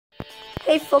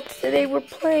Hey folks, today we're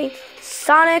playing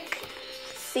Sonic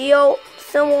SEO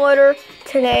Simulator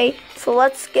today. So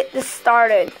let's get this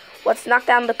started. Let's knock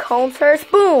down the cones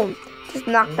first. Boom! Just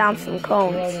knock down some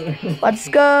cones. Let's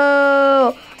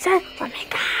go! Let me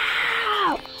go!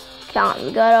 Come on,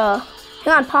 we gotta...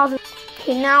 Hang on, pause it.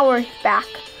 Okay, now we're back.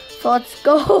 So let's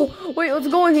go. Wait, let's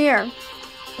go in here.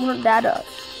 What that does.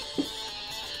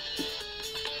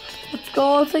 Let's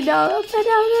go upside down, upside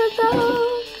down, upside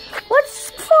down.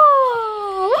 Let's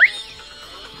fall.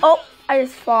 Oh, I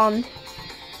just fallen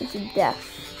into death.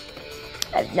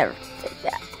 I've never said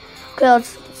that. Okay,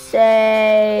 let's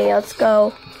say, let's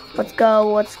go. Let's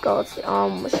show you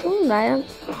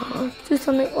do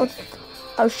something.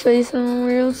 I'll show you some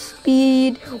real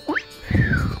speed.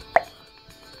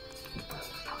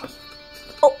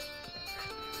 Oh,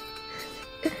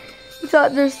 you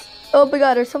thought there's, oh my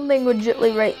god, there's something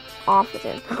legitly right off of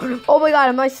him. Oh my god,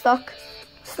 am I stuck?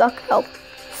 Stuck, help.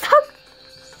 Stuck!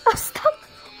 I'm stuck!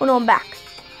 Oh no, I'm back.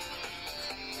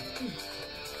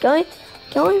 Can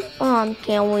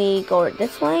we go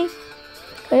this way?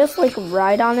 Can I just like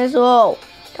ride on this? Whoa,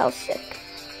 that was sick.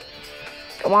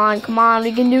 Come on,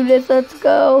 we can do this, let's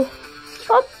go.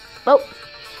 Oh, oh.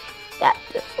 That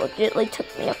just legitly took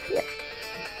me up here.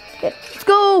 Okay, let's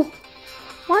go!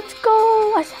 Let's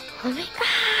go! I said, let me go!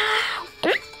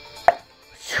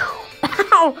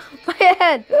 Ow! My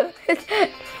head! His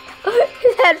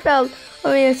head fell.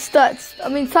 Sonic's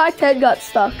head got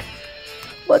stuck.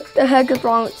 What the heck is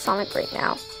wrong with Sonic right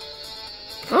now?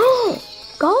 Oh,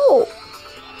 go!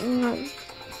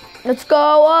 Let's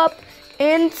go up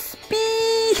in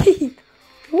speed!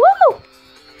 Woo! Look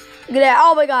at that!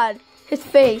 Oh my god, his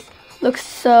face looks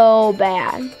so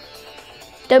bad.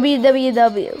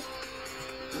 WWW.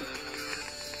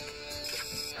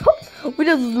 We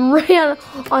just ran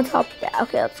on top of that.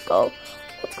 Okay, let's go.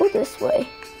 Let's go this way.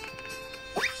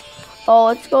 Oh,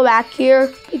 let's go back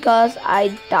here because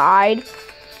I died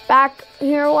back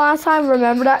here last time.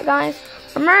 Remember that, guys?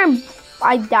 Remember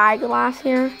I died last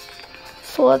year?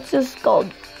 So let's just go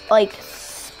like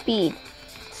speed.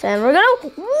 So we're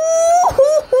gonna.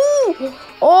 Woo-hoo-hoo!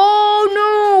 Oh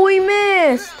no, we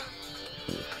missed.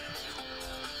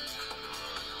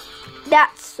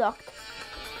 That sucked.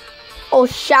 Oh,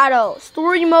 Shadow.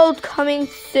 Story mode coming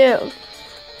soon.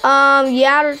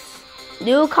 Yeah, there's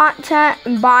new content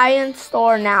and buy in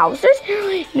store now. Is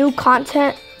there new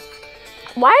content?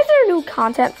 Why is there new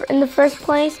content in the first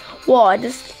place? Whoa,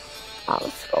 let's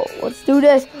go. Let's do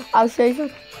this. I'll show you some.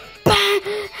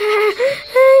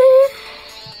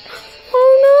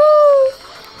 Oh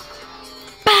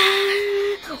no.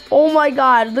 Oh my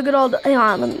god, look at all the, hang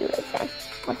on, let me do it again.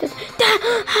 What this?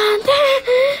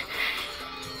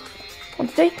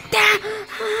 Let's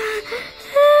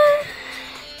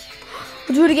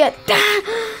do it again.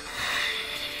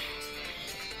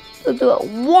 Let's do it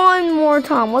one more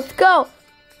time. Let's go.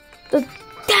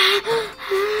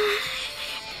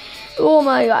 Oh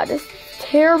my god, this is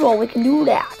terrible. We can do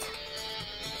that.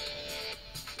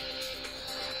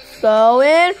 So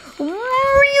in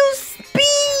real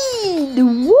speed.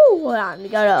 Woo! Hold on, we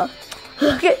gotta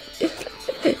look at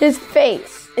his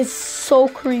face. It's so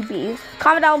creepy.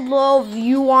 Comment down below if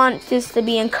you want this to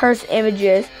be in cursed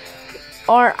images,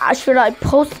 or should I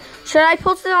post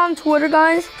it on Twitter,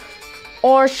 guys,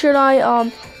 or should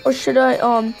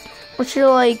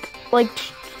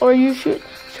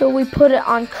we put it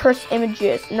on cursed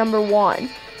images #1?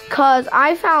 Cause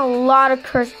I found a lot of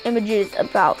cursed images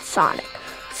about Sonic.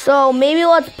 So maybe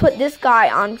let's put this guy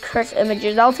on cursed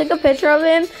images. I'll take a picture of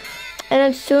him, and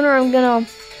then sooner I'm gonna.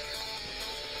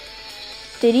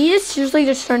 Did he just seriously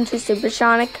just turn to Super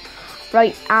Sonic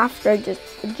right after I just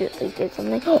legitimately did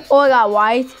something? Oh my god,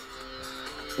 why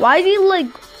is he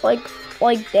like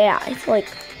that? It's like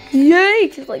yay!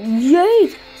 It's like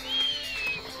yay!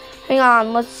 Hang on,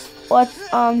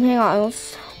 hang on,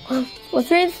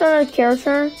 let's restart a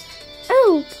character.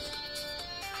 Oh,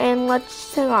 and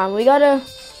let's hang on. We gotta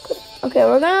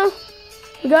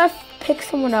pick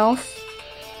someone else.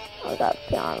 We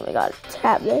gotta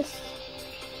tap this.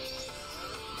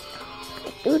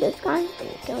 Do this, guys.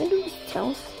 Can we do this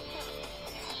else?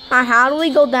 How do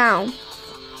we go down?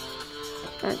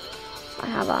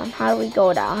 How do we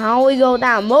go down? How do we go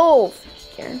down? Move!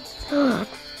 Here.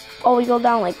 Oh, we go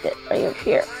down like this, right up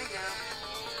here.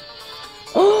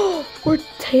 Oh,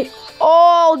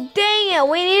 oh, dang it!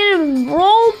 We needed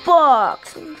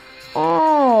Roblox.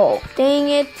 Oh, dang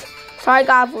it! Sorry,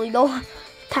 guys.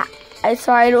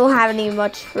 Sorry, I don't have any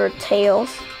much for Tails.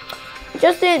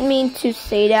 Just didn't mean to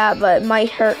say that, but it might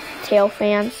hurt Tail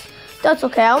fans. That's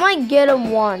okay. I might get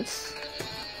him once,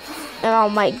 and I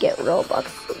might get Robux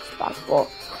as possible.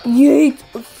 Yeet.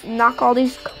 Let's knock all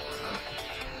these.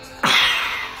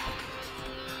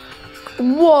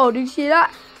 Whoa, did you see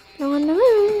that?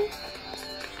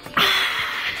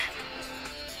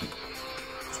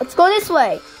 Let's go this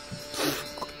way.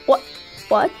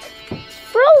 What?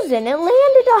 Frozen. It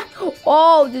landed on.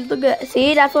 Oh, just look at it.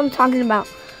 See, that's what I'm talking about.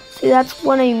 See, that's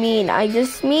what I mean. I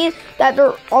just mean that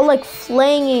they're all like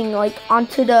flinging like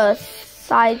onto the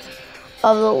sides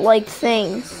of the like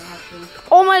things.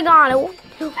 Oh my god! I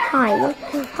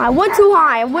went too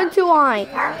high. I went too high.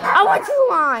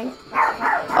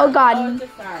 Oh god!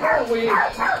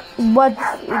 What?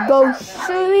 Go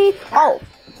shoot me? Oh.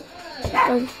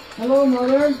 Hello,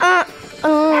 mother.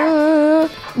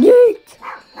 Yeet.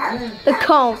 The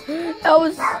cone. That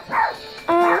was.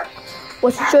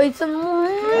 Let's show you some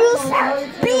real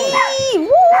speed.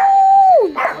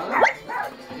 Woo!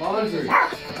 Laundry.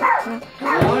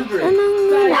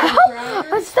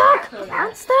 I'm stuck.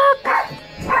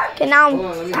 Okay, now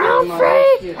I'm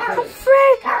free.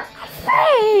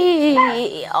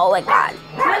 Oh my god.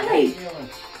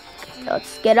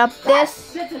 Let's get up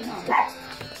this.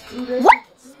 What?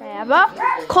 Have a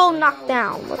cold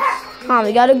knockdown.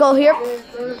 We gotta go here.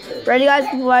 Ready, guys?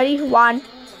 Ready? One,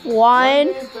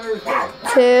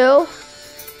 two.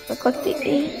 Look like the E.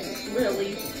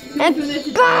 Really? And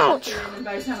bounce.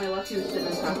 By the time I left, he was sitting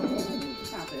on top of it.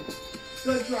 Stop it.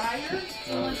 The dryer,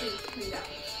 everything's cleaned up.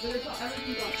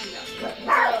 Everything's all cleaned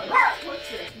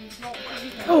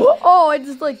up. Oh, I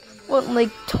just like went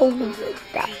like totally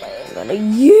that way. I'm gonna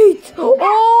yeet.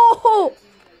 Oh!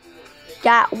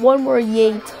 Got one more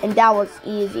yeet, and that was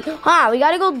easy. We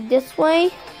gotta go this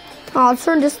way. Let's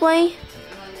turn this way.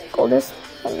 Go this.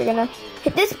 And we're gonna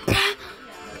hit this.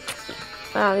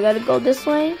 We gotta go this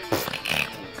way.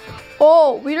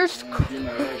 Oh, we just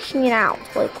crashing it out,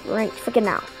 like right freaking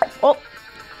out. Oh,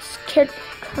 curve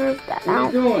that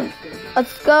out.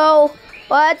 Let's go.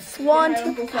 Let's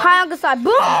high on the side.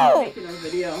 Boom!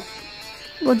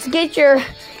 Let's get your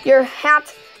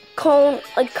hat cone,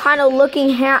 like kind of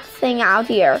looking hat thing out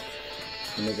here.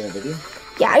 You making a video?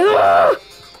 Yeah.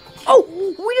 Oh,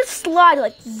 we just slide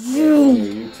like zoom.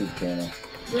 Your YouTube channel.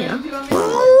 Yeah.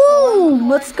 Boom!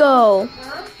 Let's go.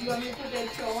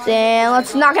 Then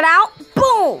let's knock it out.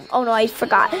 Boom! Oh no, I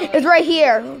forgot. It's right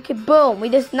here. Okay, boom. We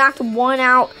just knocked one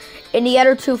out, and the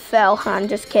other two fell. I'm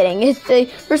just kidding.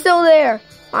 We're still there.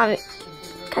 Can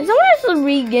someone else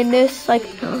begin this? Like,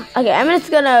 okay, I'm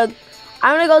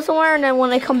gonna go somewhere, and then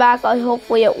when I come back,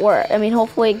 hopefully it works.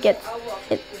 Hopefully it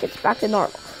gets back to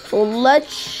normal. So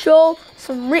let's show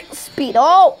some real speed.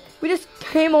 Oh, we just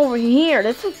came over here.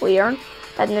 This is weird.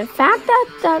 And in fact,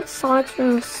 that's Sonic's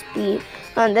real speed.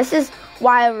 And this is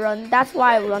why I run. That's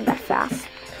why I run that fast.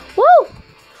 Woo!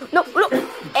 No.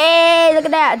 Hey, look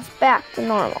at that. It's back to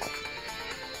normal.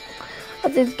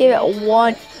 Let's just give it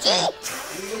one.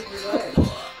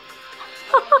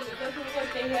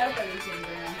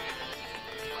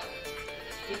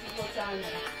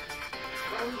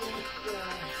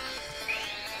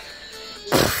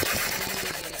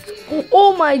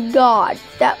 Oh my god,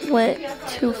 that went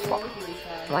too far.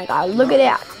 Oh my god, look at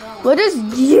that. We'll just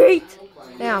yeet.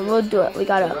 Yeah, we'll do it. We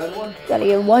gotta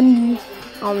get one.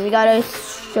 We gotta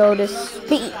show the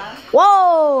speed.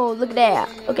 Whoa, look at that.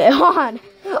 Okay, hold on.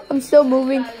 I'm still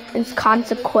moving in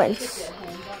consequence.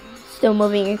 Still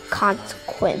moving in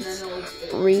consequence.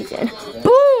 Reason.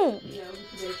 Boom!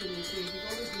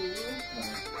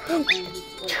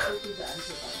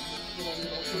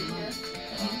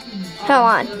 Come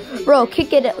on. Bro,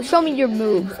 kick it. Show me your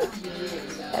move.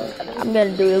 I'm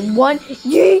gonna do it. One.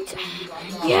 Yeet!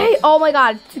 Yay! Oh my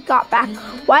god, it got back.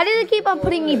 Why did it keep on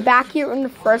putting me back here in the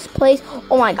first place?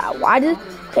 Oh my god, why did...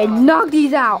 Okay, knock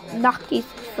these out. Knock these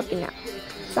freaking out.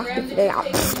 Knock these out.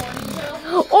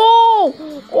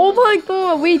 Oh! Oh my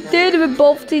god, we did it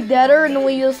both together, and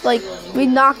we just like, we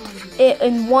knocked it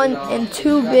in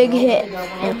two big hits.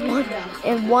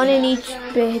 And one in each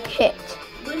big hit.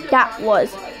 That was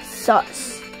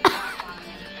sus.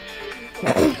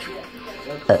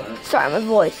 Sorry, my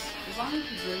voice.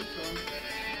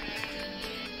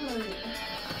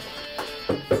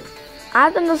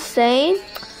 As I was saying,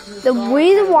 the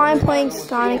reason why I'm playing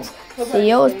Sonic's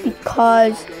SEO is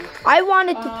because I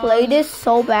wanted to play this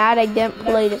so bad. I didn't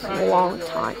play this in a long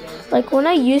time. Like when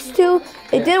I used to,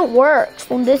 it didn't work.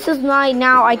 So this is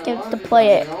now I get to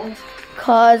play it.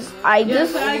 Cause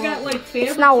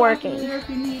it's not working.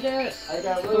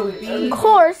 Of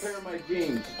course.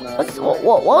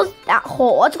 What was that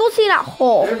hole? Let's go see that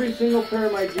hole. Every single pair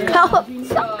of my jeans.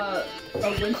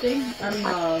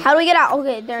 How do we get out?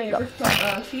 Okay, there you go.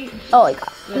 Oh my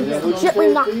god. Gently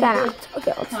knock that out.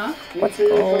 Okay, let's go.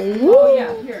 Oh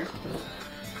yeah, here.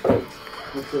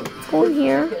 Go in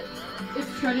here.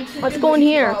 It's shredded chicken. Let's go in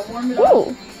here. Warm it up.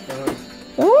 Ooh.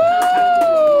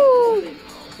 Ooh.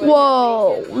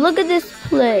 Whoa. Look at this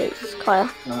place, Kyle.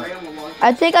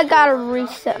 I think I gotta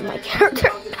reset my character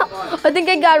now. I think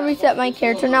I gotta reset my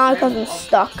character now because I'm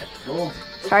stuck.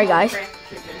 Sorry, guys.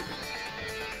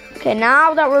 Okay,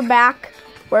 now that we're back.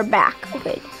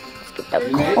 Okay, let's get the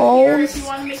cones.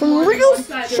 Some real.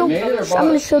 I'm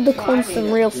gonna show the cones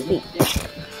some real speed.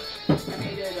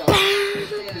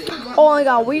 Oh my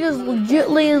god, we just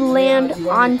legitly land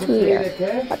onto here.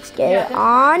 Let's get it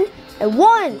on. And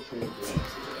one.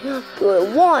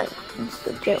 Good one. Let's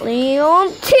go gently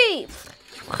on teeth.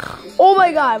 Oh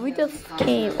my god, we just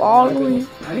came all the way.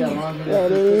 We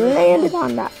landed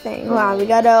on that thing. Wow, we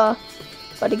gotta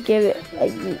give it a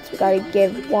yeet. We gotta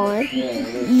give one.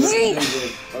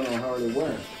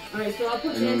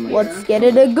 Let's get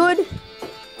it a good.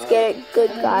 Let's get it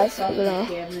good, guys. I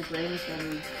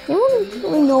don't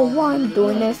really know why I'm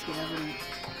doing this.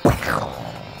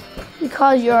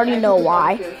 Because you already know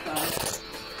why.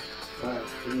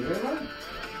 We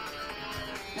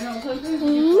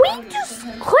just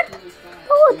clicked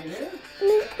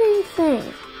anything.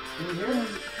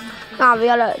 Nah, we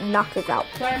gotta knock this out.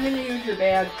 So I'm gonna use your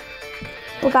bag.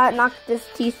 We gotta knock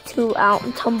these two out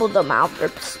and tumble them out their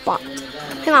spot.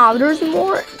 Hang on, there's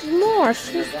more.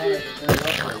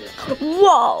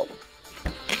 Whoa.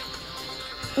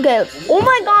 Okay. Oh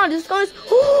my god, this guy's.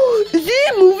 Is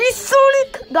it movie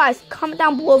Sonic? Guys, comment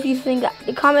down below if you think.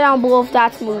 Comment down below if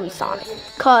that's movie Sonic.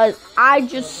 Cause I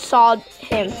just saw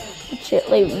him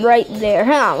literally right there.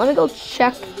 Hang on, let me go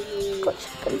check. Go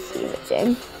check and see the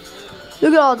thing.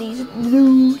 Look at all these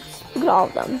dudes. Look at all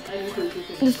of them.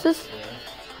 Is this?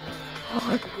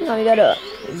 Now we gotta.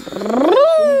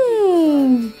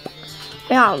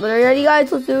 Hang on, ready,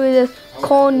 guys? Let's do this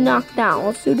cone knockdown.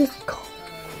 Let's do this.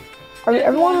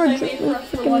 Everyone, we're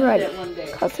freaking ready.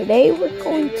 Because today we're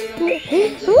going to do it.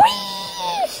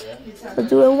 Let's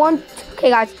do it one. Okay,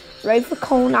 guys, ready for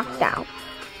cone knockdown.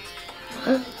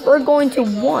 We're going to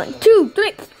 1, 2,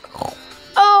 3.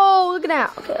 Oh, look at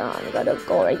that. Okay, we gotta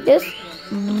go like this.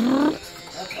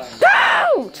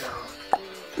 Out!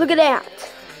 Look at that.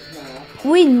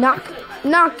 We knock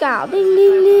out. Ding,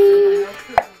 ding, ding.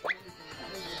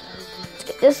 Let's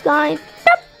get this guy.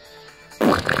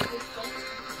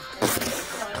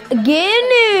 Again.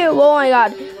 Oh my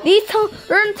god.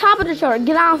 They're on top of each other.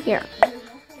 Get out of here.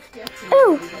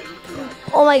 Ew.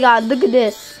 Oh my god. Look at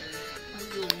this.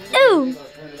 Ew.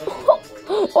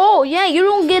 Oh yeah. You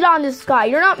don't get on this guy.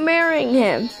 You're not marrying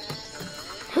him.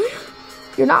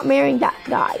 You're not marrying that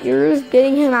guy. You're just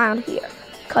getting him out of here.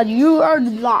 Because you are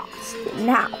lost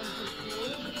now.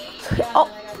 Oh.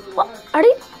 What? Are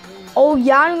they? Oh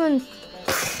yeah. I'm gonna.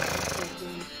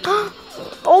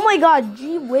 Oh my god,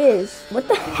 gee whiz. What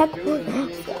the heck was that?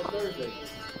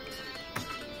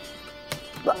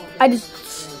 I just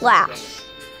slashed.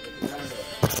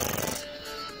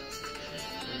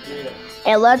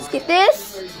 And let's get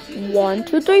this. 1,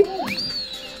 2, 3.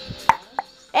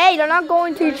 Hey, they're not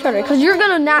going to each other because you're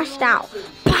going to gnash out.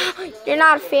 You're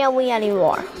not a family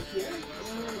anymore.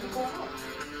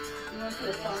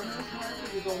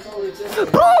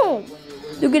 Boom!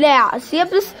 Look at that. See, I'm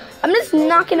just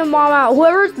knocking them all out.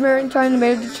 Whoever's trying to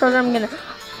marry each other, I'm gonna.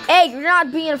 Hey, you're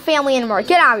not being a family anymore.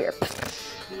 Get out of here.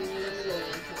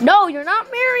 No, you're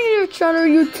not marrying each other,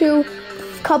 you two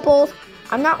couples.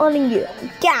 I'm not letting you.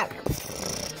 Get out of here.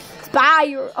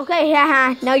 Bye. Okay,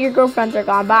 haha. Now your girlfriends are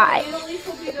gone. Bye.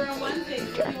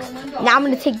 Now I'm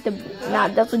gonna take the. Nah,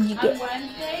 that's what you get.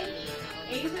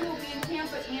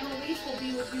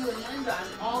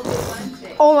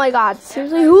 Oh my god,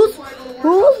 seriously, who's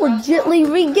legitly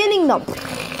re-getting them?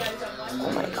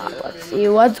 Oh my god, let's see.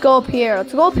 Let's go up here.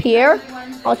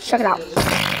 Let's check it out.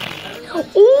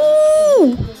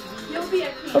 Ooh!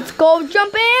 Let's go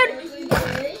jump in.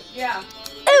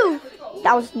 Ooh!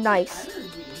 That was nice.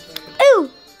 Ooh!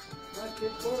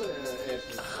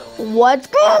 Let's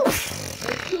go.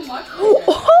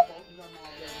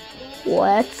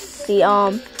 Let's see.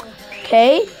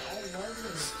 Okay.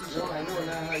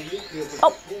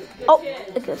 Oh,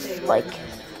 it's like,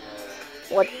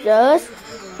 what's this?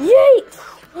 Yay!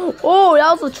 Oh,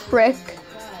 that was a trick.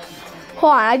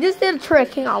 Hold on, I just did a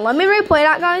trick. Hang on, let me replay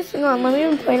that, guys. Hang on, let me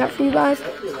replay that for you guys.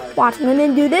 Watch, I'm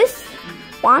gonna do this.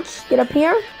 Watch, get up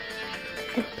here.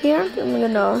 Up here, I'm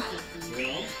gonna.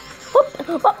 Whoop.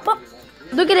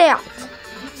 Look at that.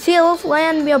 See, let's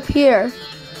land me up here.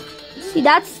 See,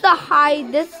 that's the high.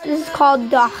 This is called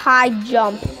the high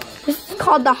jump. This is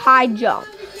called the high jump.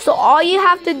 So all you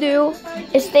have to do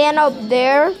is stand up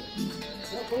there,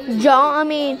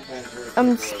 jump.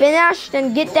 spin-dash,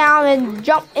 then get down and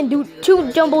jump and do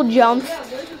 2 double jumps,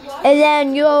 and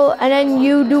then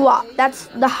you do up. That's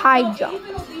the high jump.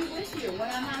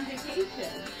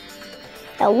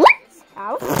 Now let's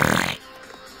have.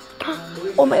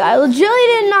 Oh my god! I legitimately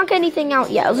didn't knock anything out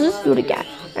yet. Let's just do it again.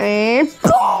 And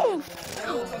boom!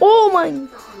 Oh my!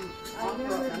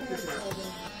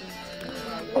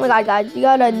 Oh my god, guys! You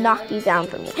gotta knock these down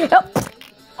for me.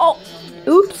 Oh!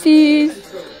 Oopsies!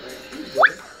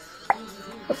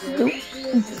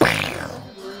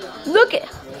 Look it!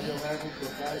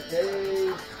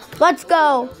 Let's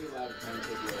go!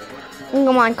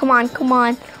 Come on, come on, come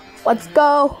on! Let's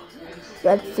go!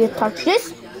 Let's just touch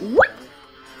this.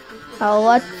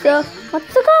 Let's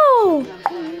go!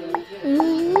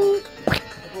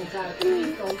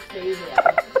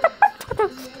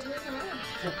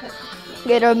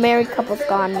 Get a married couple's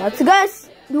gone. Let's go!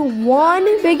 Do one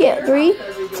big hit. 3,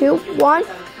 2, 1.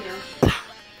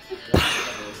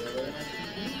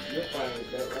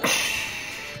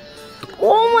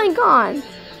 Oh my god!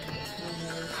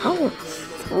 That was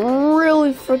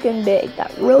really freaking big.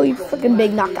 That really freaking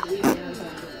big knockout.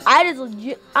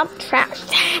 I'm trash.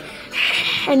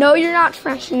 I know you're not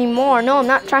trash anymore. No, I'm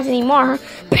not trash anymore.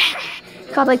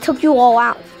 Because I took you all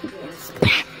out.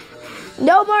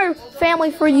 No more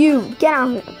family for you. Get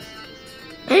out of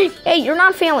here. Hey, you're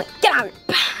not family. Get out of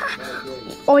here.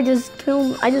 Oh, I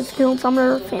just killed some of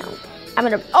her family.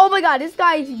 Oh my god, this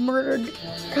guy's murdered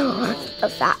a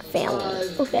fat family.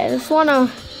 Okay, I just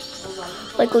wanna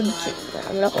legit.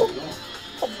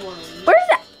 Where's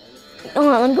that? Oh,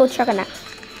 let me go check on that.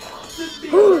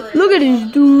 Look at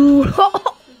this dude.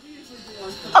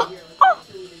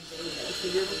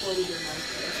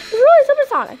 Really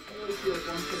supersonic.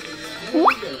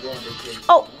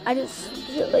 Oh, I just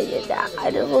legitly did that.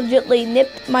 I just legitly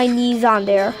nipped my knees on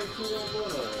there.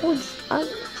 I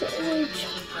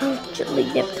legitly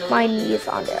nipped my knees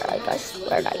on there, like I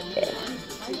swear I did.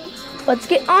 Let's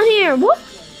get on here. Whoop.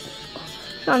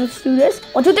 Now let's do this.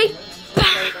 1, 2, 3.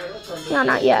 No,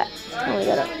 not yet. Oh, we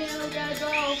gotta.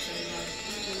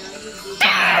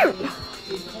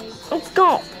 Let's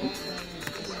go.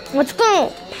 Let's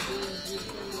go.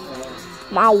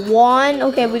 My 1.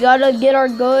 Okay, we gotta get our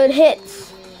good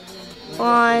hits.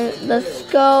 On. Let's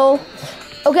go.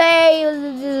 Okay,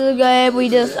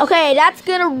 that's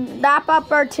gonna wrap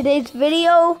up our today's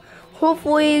video.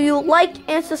 Hopefully you like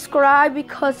and subscribe,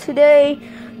 because today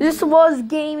this was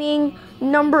gaming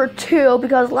number 2,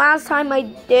 because last time I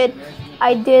did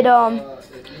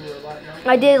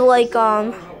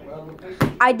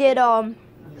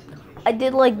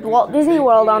Walt Disney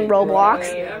World on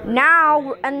Roblox.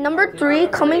 Now, and number 3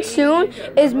 coming soon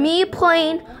is me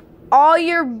playing all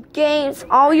your games,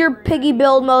 all your piggy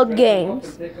build mode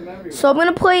games. So I'm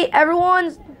gonna play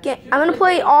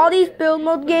all these build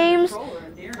mode games.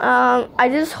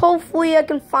 Hopefully I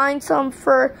can find some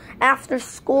for after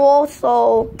school.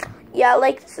 So yeah,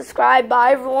 like, subscribe.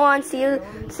 Bye everyone.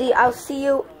 I'll see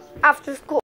you after school.